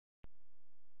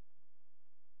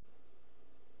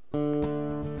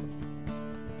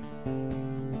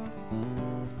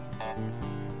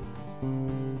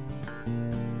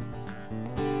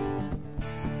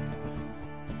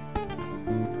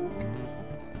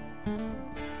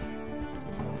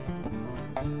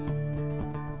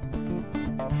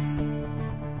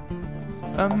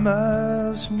I'm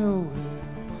miles from nowhere,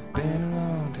 been a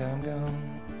long time gone.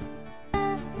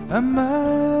 I'm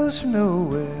miles from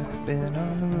nowhere, been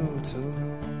on the road so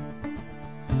long.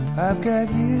 I've got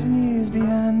years and years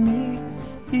behind me,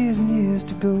 years and years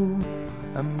to go.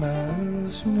 I'm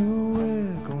miles from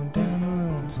nowhere, going down the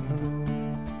lonesome road.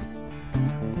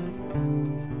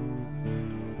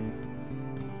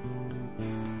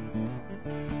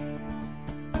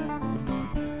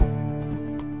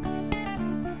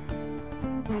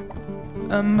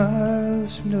 I'm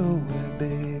miles from nowhere,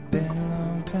 babe, been a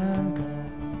long time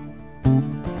gone.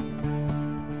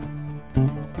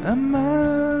 I'm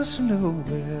miles from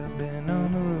nowhere, been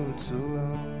on the road so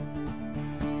long.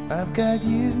 I've got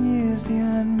years and years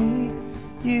behind me,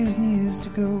 years and years to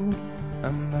go.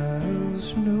 I'm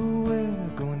miles from nowhere,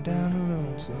 going down the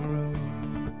lonesome road.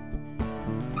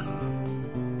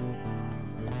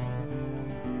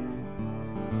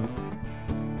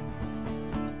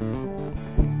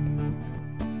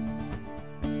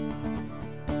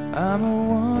 I'm a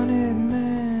wanted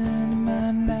man,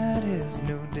 my night has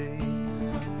no day.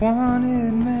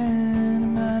 Wanted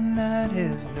man, my night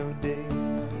has no day.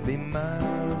 Be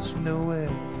miles from nowhere,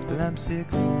 till I'm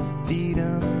 6 feet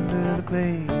under the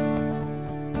clay.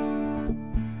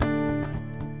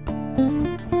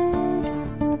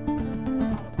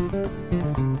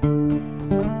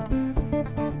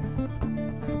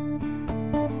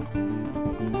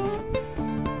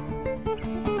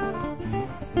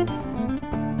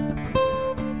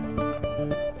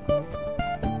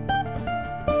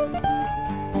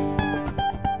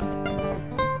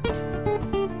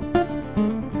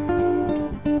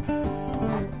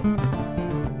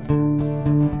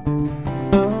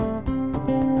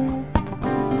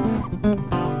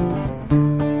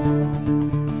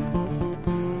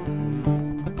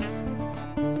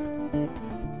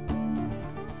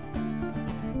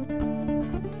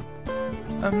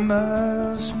 I'm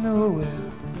miles from nowhere,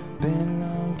 been a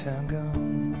long time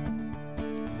gone.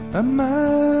 I'm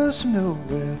miles from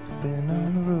nowhere, been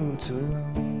on the road so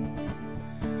long.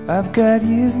 I've got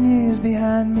years and years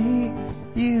behind me,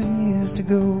 years and years to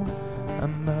go.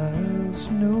 I'm miles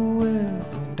from nowhere,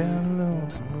 going down the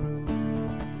lonesome road.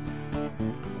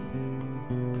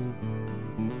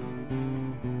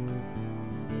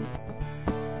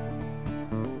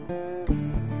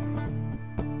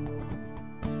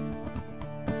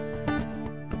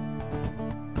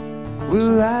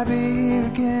 Will I be here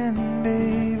again,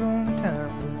 babe? Only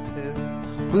time will tell.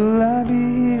 Will I be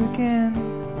here again?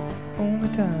 Only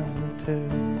time will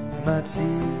tell. I might see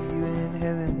you in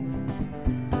heaven,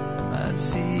 I might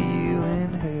see you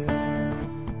in hell.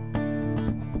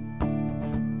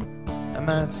 I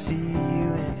might see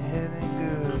you in heaven,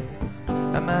 girl,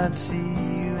 I might see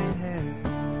you in hell.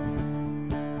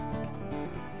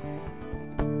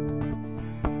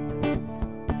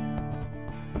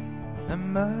 I'm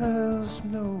miles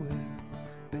from nowhere,